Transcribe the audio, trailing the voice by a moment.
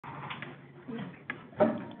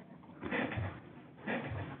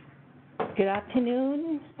Good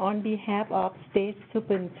afternoon. On behalf of State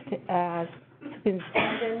Superintendent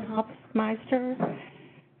Hofmeister,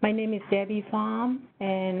 my name is Debbie Pham,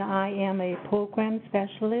 and I am a program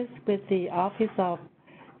specialist with the Office of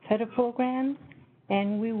Federal Programs,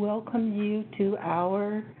 and we welcome you to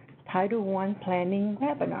our Title I Planning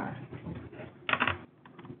webinar.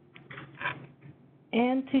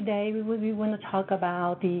 And today we want to talk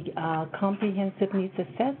about the comprehensive needs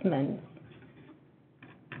assessment.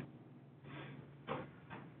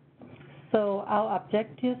 So our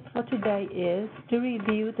objective for today is to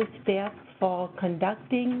review the steps for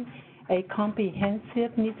conducting a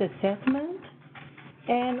comprehensive needs assessment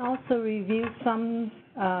and also review some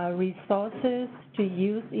resources to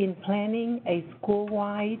use in planning a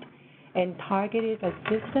school-wide and targeted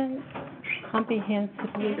assistance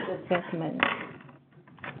comprehensive needs assessment.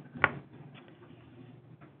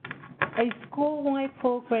 A school-wide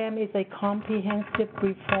program is a comprehensive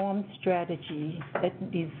reform strategy that's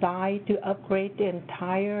designed to upgrade the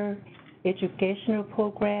entire educational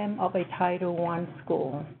program of a Title I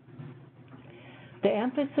school. The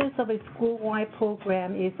emphasis of a school-wide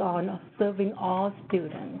program is on serving all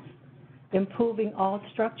students, improving all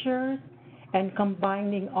structures, and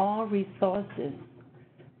combining all resources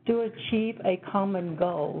to achieve a common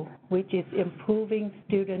goal, which is improving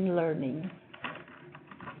student learning.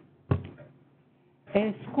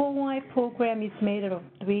 A school-wide program is made up of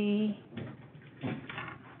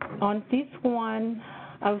on this one,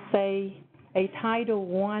 I would say a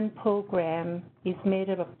Title I program is made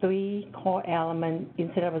up of 3 core elements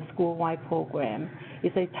instead of a school-wide program.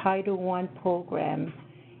 It's a Title I program.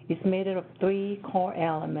 It's made up of 3 core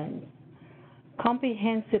elements.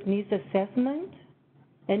 Comprehensive needs assessment,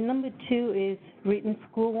 and number 2 is written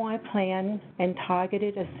school-wide plan and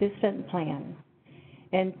targeted assistance plan.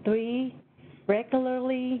 And 3,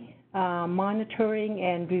 regularly monitoring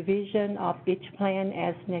and revision of each plan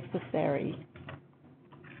as necessary.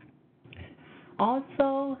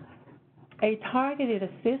 Also, a targeted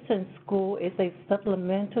assistance school is a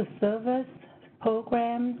supplemental service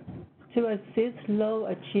program to assist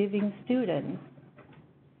low-achieving students.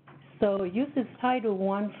 So it uses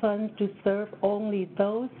Title I funds to serve only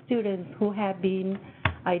those students who have been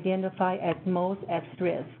identified as most at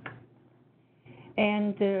risk.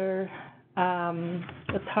 And the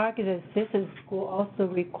targeted assistance school also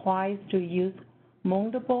requires to use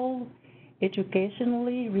multiple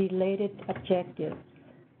educationally related objectives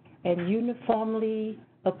and uniformly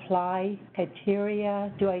apply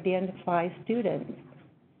criteria to identify students.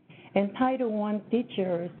 And Title I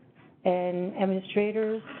teachers and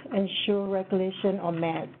administrators ensure regulation are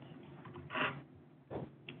met.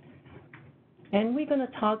 And we're going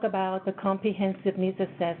to talk about the comprehensive needs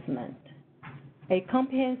assessment. A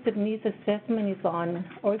comprehensive needs assessment is an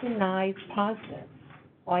organized process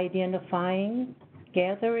for identifying,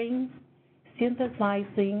 gathering,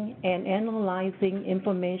 synthesizing, and analyzing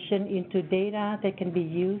information into data that can be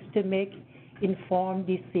used to make informed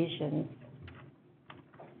decisions.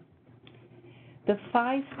 The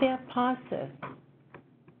 5-step process.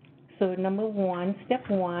 So step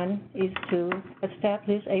one is to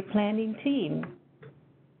establish a planning team.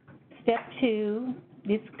 Step 2,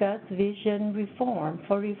 discuss vision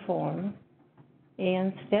for reform.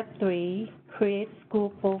 And step 3, create school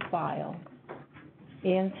profile.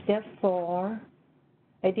 And step 4,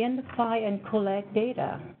 identify and collect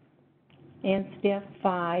data. And step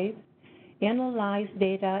 5, analyze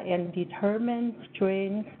data and determine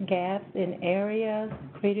strengths, gaps, and areas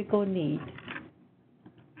of critical need.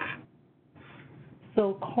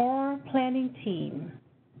 So core planning team.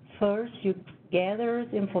 First, you gather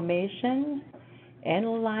information,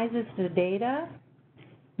 analyzes the data,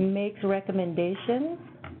 makes recommendations.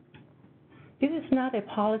 This is not a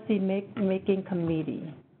policy making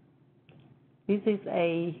committee. This is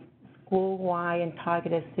a school-wide and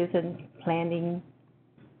targeted assistance planning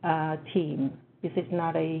team. This is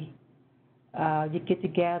not a you get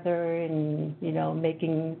together and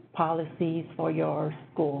making policies for your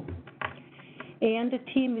school. And the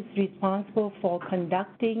team is responsible for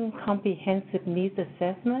conducting comprehensive needs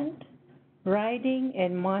assessment, writing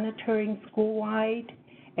and monitoring school-wide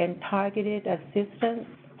and targeted assistance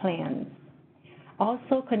plans,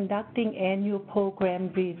 also conducting annual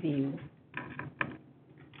program review.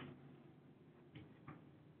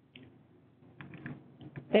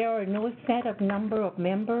 There are no set of number of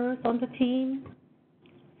members on the team,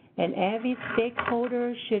 and every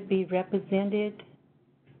stakeholder should be represented.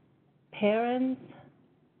 Parent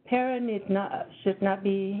should not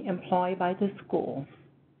be employed by the school.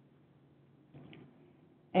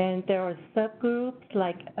 And there are subgroups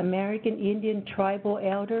like American Indian tribal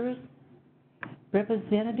elders,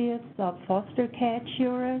 representatives of foster care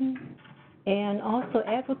children, and also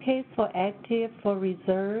advocates for active for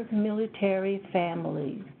reserve military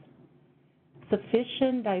families.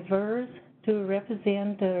 Sufficient diverse to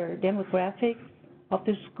represent the demographics of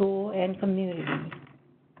the school and community.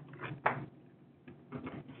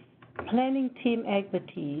 Planning team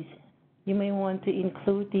activities. You may want to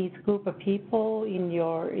include these group of people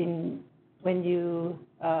when you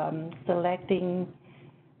selecting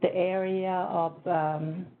the area of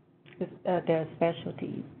their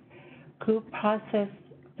specialties. Group process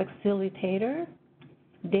facilitator,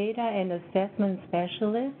 data and assessment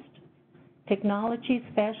specialist, technology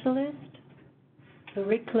specialist,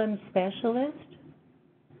 curriculum specialist,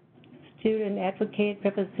 student advocate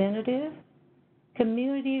representative,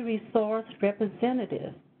 community resource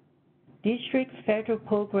representative, district federal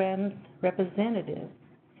programs representative,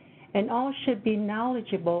 and all should be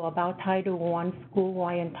knowledgeable about Title I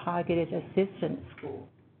school-wide and targeted assistance school.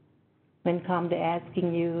 When come to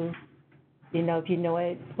asking you, if you know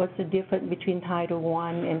it, what's the difference between Title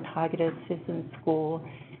I and targeted assistance school,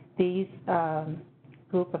 these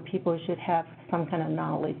group of people should have some kind of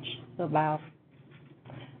knowledge about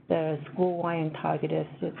the school-wide and targeted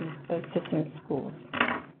assistance schools.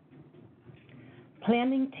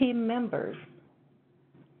 Planning team members.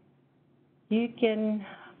 You can,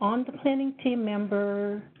 on the planning team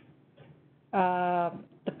member,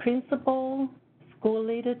 the principal, school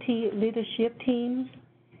leadership team,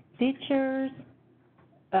 teachers,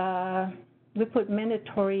 we put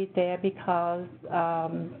mandatory there because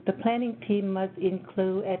the planning team must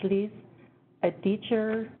include at least a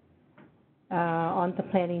teacher on the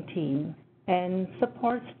planning team, and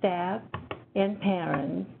support staff and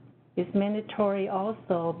parents is mandatory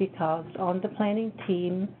also because on the planning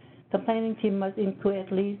team must include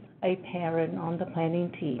at least a parent on the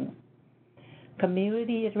planning team.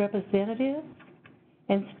 Community representatives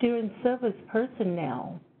and student service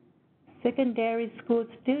personnel, secondary school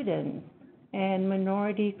students, and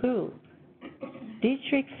minority groups.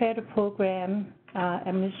 District federal program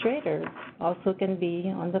administrators also can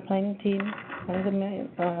be on the planning team,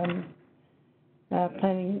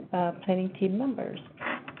 planning team members.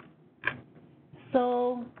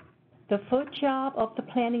 So the first job of the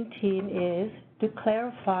planning team is to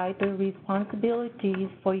clarify the responsibilities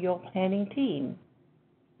for your planning team.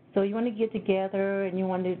 So you want to get together and you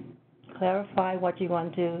want to clarify what you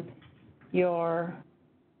want to your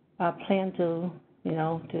plan to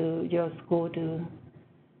to your school to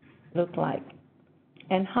look like,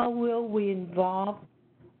 and how will we involve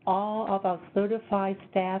all of our certified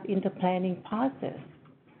staff in the planning process,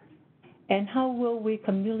 and how will we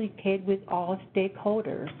communicate with all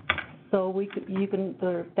stakeholders. So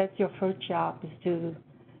that's your first job, is to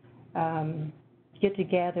get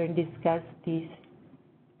together and discuss these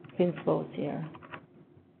principles here.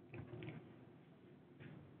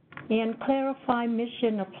 And clarify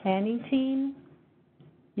mission of planning team.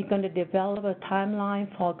 You're going to develop a timeline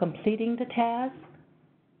for completing the task.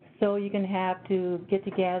 So you're going to have to get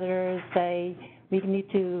together and say, we need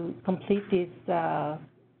to complete this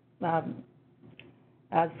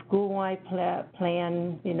school-wide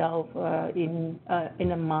plan, in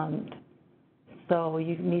a month. So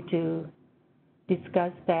you need to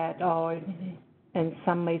discuss that, and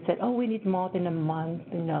some may say, oh, we need more than a month,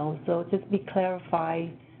 So just be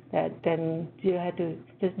clarified that then you have to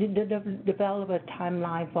just develop a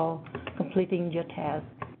timeline for completing your task.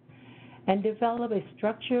 And develop a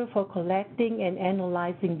structure for collecting and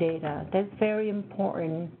analyzing data. That's very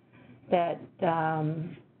important that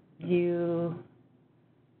you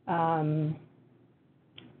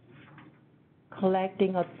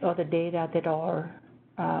collecting all the data that are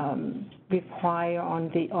required on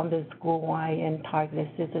the school-wide and target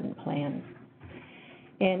assistance plan.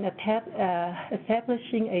 And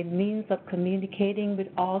establishing a means of communicating with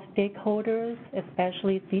all stakeholders,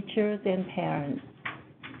 especially teachers and parents.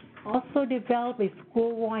 Also develop a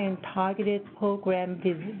school-wide and targeted program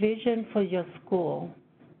vision for your school.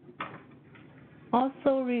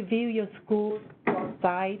 Also review your school's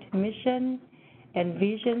site mission and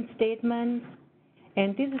vision statements,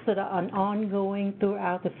 and this is an ongoing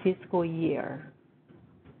throughout the fiscal year.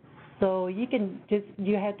 So you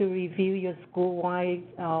have to review your school-wide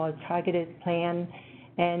targeted plan,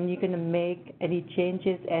 and you're going to make any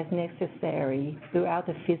changes as necessary throughout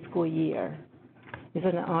the fiscal year. It's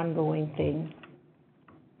an ongoing thing.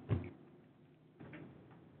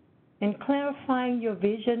 And clarifying your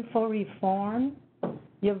vision for reform.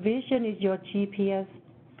 Your vision is your GPS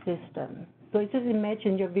system. So just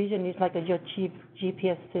imagine your vision is like your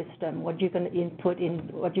GPS system, what you're going to input in,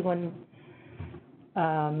 what you want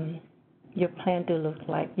your plan to look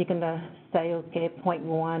like. You're going to say, okay, point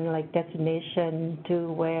one, like destination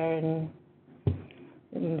to where, and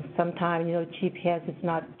sometimes, GPS is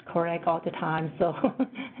not correct all the time, so.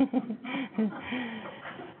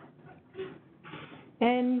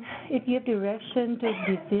 And if you have direction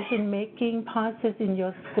to decision-making process in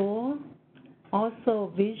your school,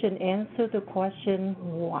 also vision answer the question,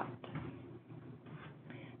 what?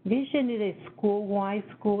 Vision is a school-wide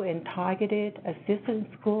school and targeted assistance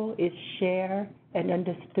school is shared and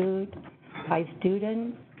understood by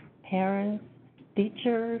students, parents,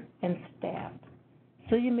 teachers, and staff.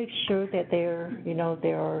 So you make sure that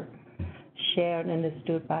they're shared and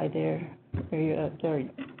understood by the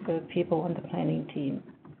people on the planning team.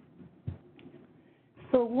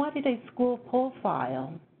 So what is a school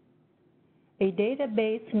profile? A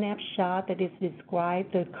database snapshot that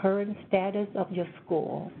describes the current status of your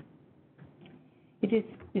school. It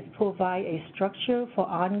provides a structure for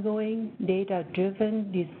ongoing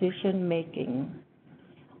data-driven decision-making.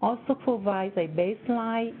 Also provides a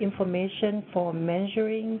baseline information for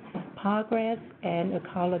measuring progress and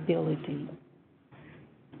accountability.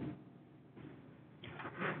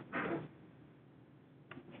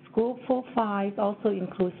 School profiles also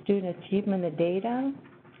include student achievement data,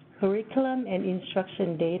 curriculum and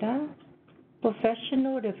instruction data,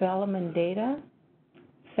 professional development data,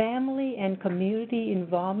 family and community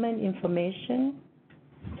involvement information,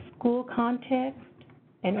 school context,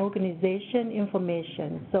 and organization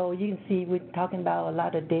information. So you can see we're talking about a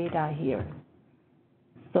lot of data here.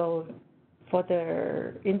 So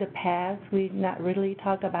in the past, we've not really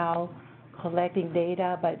talked about collecting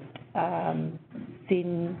data, but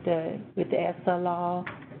with the SLR,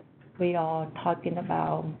 we are talking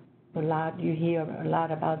about a lot. You hear a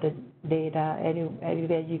lot about the data.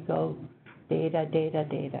 Everywhere you go, data, data,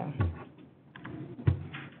 data.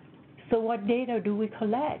 So what data do we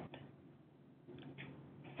collect?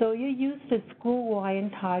 So you use the school-wide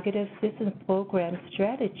and targeted assistance program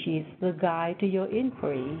strategies to guide to your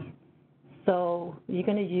inquiry. So you're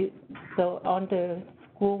going to use, so on the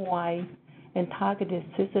school-wide and targeted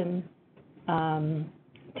assistance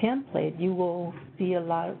template, you will see a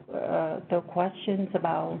lot of the questions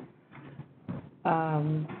about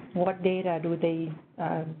what data do they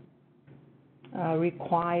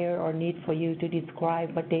require or need for you to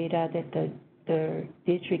describe what data that the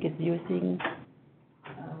district is using,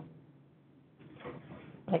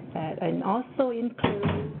 like that. And also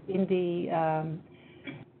include in the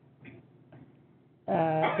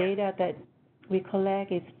data that we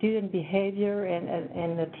collect is student behavior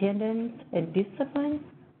and attendance and discipline,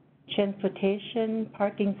 transportation,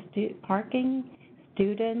 parking,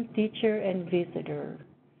 student, teacher, and visitor,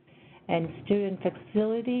 and student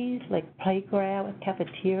facilities like playground,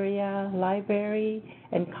 cafeteria, library,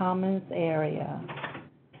 and commons area,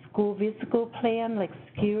 school physical plan like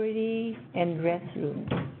security and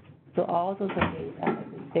restrooms. So all those are data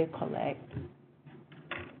they collect.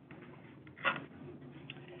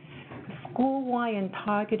 School-wide and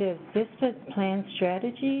targeted assistance plan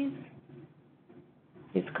strategies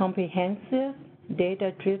is comprehensive,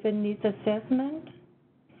 data-driven needs assessment,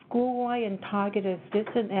 school-wide and targeted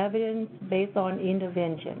assistance evidence based on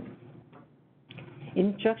interventions,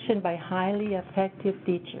 instruction by highly effective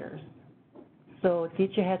teachers. So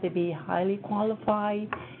teacher has to be highly qualified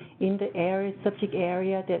in the subject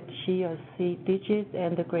area that she or she teaches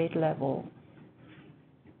and the grade level.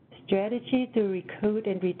 Strategy to recruit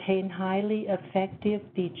and retain highly effective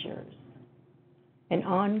teachers. An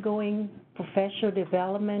ongoing professional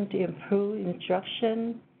development to improve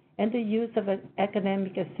instruction and the use of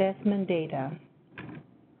academic assessment data.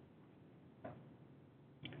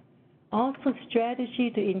 Also, strategy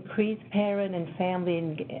to increase parent and family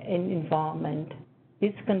involvement.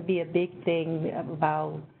 This is going to be a big thing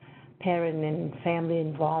about parent and family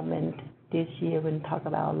involvement this year. We'll talk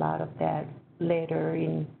about a lot of that later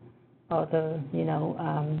in other,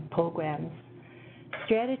 programs.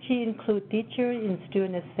 Strategy include teacher and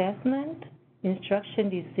student assessment, instruction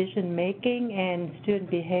decision-making, and student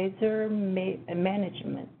behavior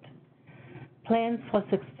management. Plans for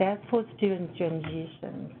successful student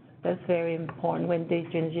transitions. That's very important when they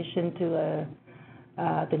transition to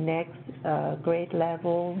the next grade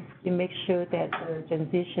level. You make sure that the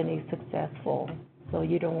transition is successful. So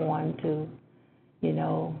you don't want to,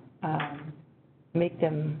 make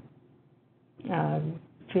them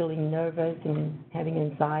feeling nervous and having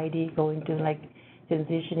anxiety going to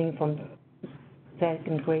transitioning from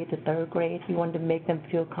second grade to third grade. You want to make them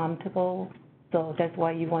feel comfortable. So that's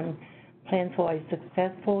why you want to plan for a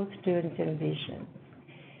successful student transition.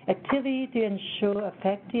 Activity to ensure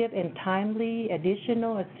effective and timely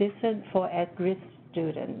additional assistance for at-risk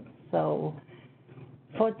students. So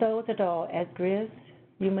for those that are at risk,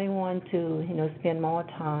 you may want to, spend more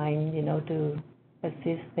time, to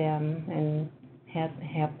assist them and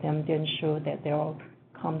have them to ensure that they're all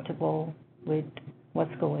comfortable with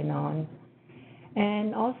what's going on.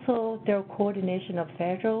 And also, there are coordination of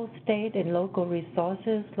federal, state, and local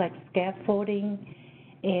resources like scaffolding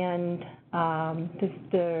and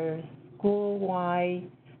the school-wide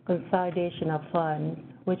consolidation of funds,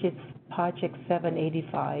 which is Project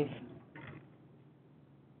 785.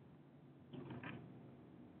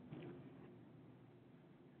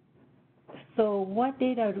 So what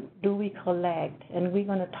data do we collect? And we're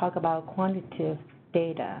going to talk about quantitative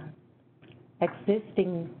data,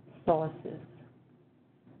 existing sources.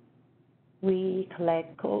 We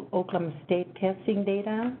collect Oklahoma State testing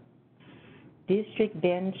data, district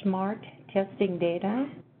benchmark testing data,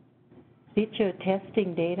 teacher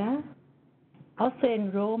testing data, also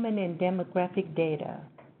enrollment and demographic data,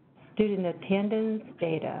 student attendance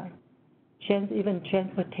data, even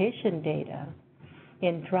transportation data,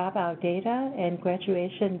 and dropout data and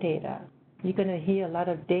graduation data. You're going to hear a lot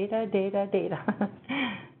of data.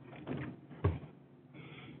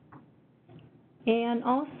 And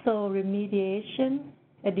also remediation,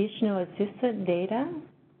 additional assistant data,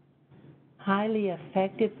 highly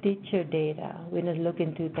effective teacher data. We're going to look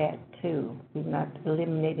into that too. We're not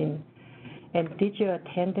eliminating. And teacher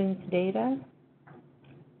attendance data,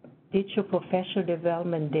 teacher professional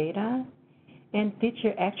development data, and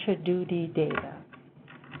teacher extra duty data.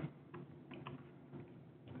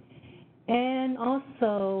 And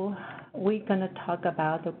also, we're going to talk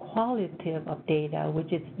about the qualitative of data,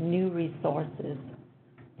 which is new resources.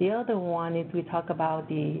 The other one is we talk about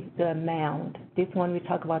the amount. This one we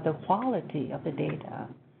talk about the quality of the data.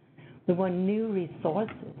 We want new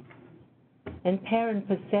resources. And parent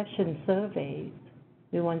perception surveys.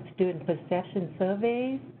 We want student perception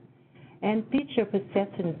surveys and teacher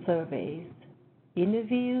perception surveys,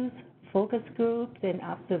 interviews, focus groups, and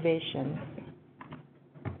observations.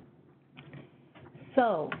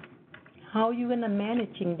 So, how are you going to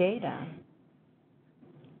managing data?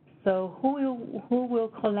 So who will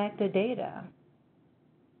collect the data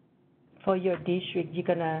for your district?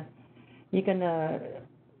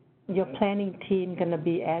 Your planning team gonna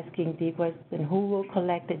be asking the question, who will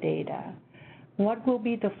collect the data? What will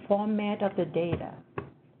be the format of the data?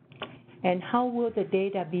 And how will the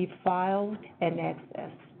data be filed and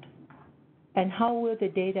accessed? And how will the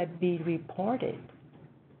data be reported?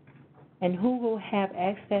 And who will have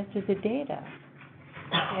access to the data?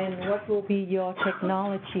 And what will be your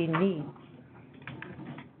technology needs?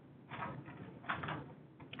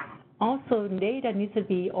 Also, data needs to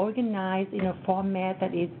be organized in a format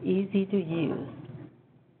that is easy to use.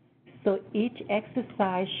 So each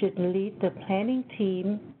exercise should lead the planning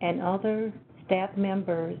team and other staff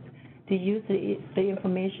members to use the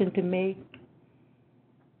information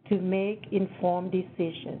to make informed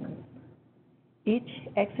decisions. Each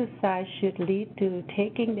exercise should lead to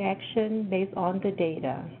taking action based on the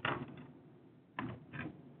data.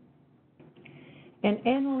 And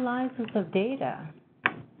analysis of data.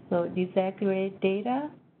 So disaggregate data,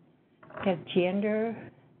 have gender,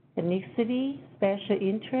 ethnicity, special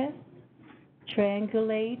interests,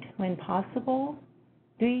 triangulate when possible,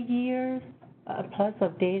 3 years plus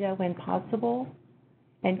of data when possible,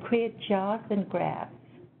 and create charts and graphs.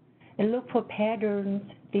 And look for patterns,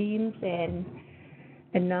 themes, and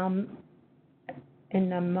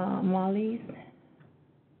anomalies.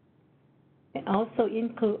 And also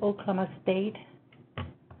include Oklahoma State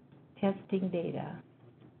testing data.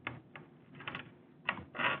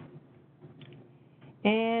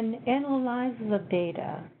 And analysis of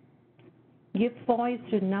data. Give voice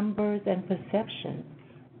to numbers and perceptions.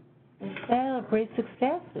 And celebrate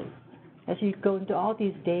successes. As you go into all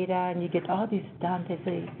these data and you get all these done,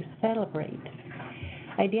 you celebrate.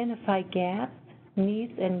 Identify gaps,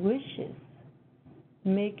 needs, and wishes.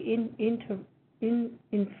 Make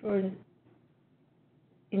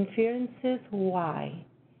inferences why.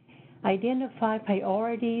 Identify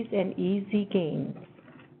priorities and easy gains.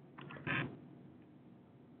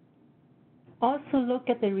 Also look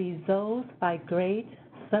at the results by grade,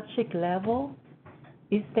 subject level.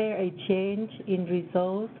 Is there a change in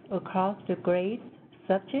results across the grades,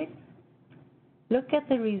 subjects? Look at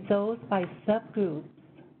the results by subgroups.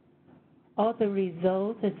 Are the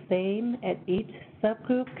results the same at each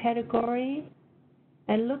subgroup category?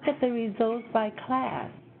 And look at the results by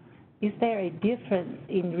class. Is there a difference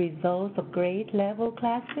in results of grade level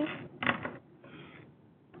classes?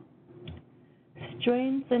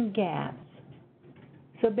 Strengths and gaps.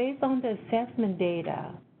 So based on the assessment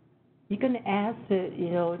data, you're going to ask the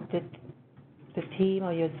the team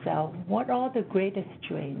or yourself, what are the greatest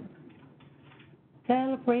strengths?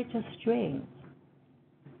 Celebrate your strengths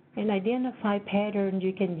and identify patterns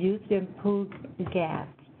you can use to improve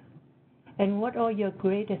gaps. And what are your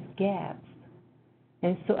greatest gaps?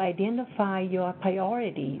 And so identify your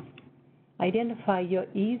priorities, identify your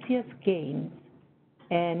easiest gains,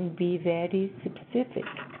 and be very specific.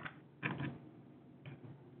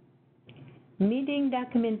 Meeting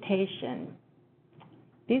documentation.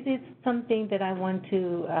 This is something that I want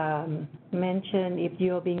to mention. If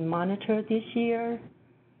you're being monitored this year,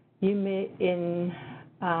 you may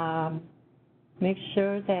make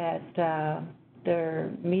sure that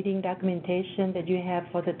the meeting documentation that you have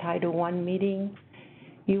for the Title I meeting,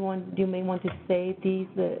 you may want to save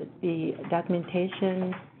the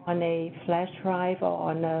documentation on a flash drive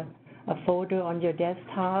or on a folder on your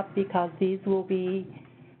desktop, because these will be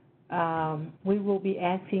we will be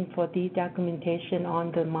asking for the documentation on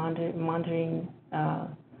the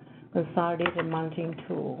consolidated monitoring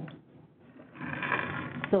tool.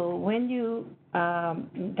 So when you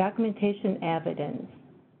documentation evidence,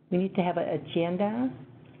 we need to have an agenda,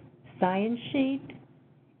 science sheet,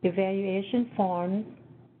 evaluation forms,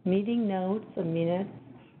 meeting notes or minutes,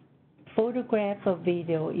 photographs or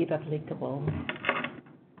video if applicable.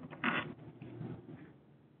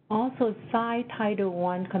 Also, cite Title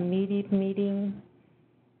I committee meetings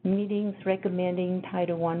recommending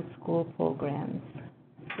Title I school programs.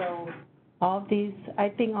 So all these, I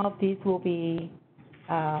think all of these will be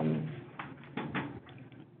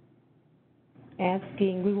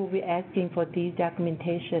we will be asking for these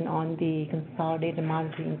documentation on the consolidated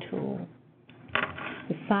monitoring tool.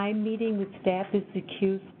 The side meeting with staff to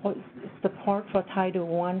secure support for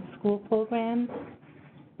Title I school programs,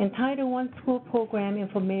 and Title I school program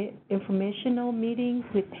informational meetings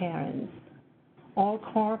with parents, all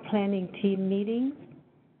core planning team meetings,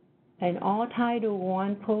 and all Title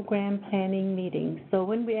I program planning meetings. So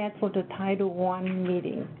when we ask for the Title I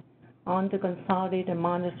meeting on the consolidated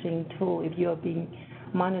monitoring tool, if you're being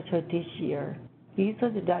monitored this year, these are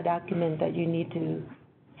the documents that you need to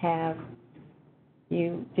have.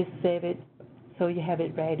 You just save it so you have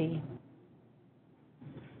it ready.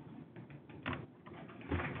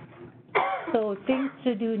 So things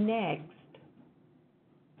to do next.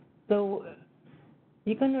 So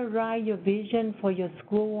you're going to write your vision for your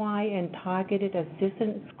school-wide and targeted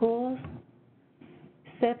assistance schools,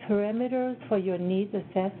 set parameters for your needs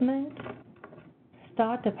assessment,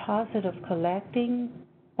 start the process of collecting,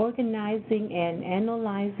 organizing, and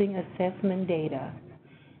analyzing assessment data.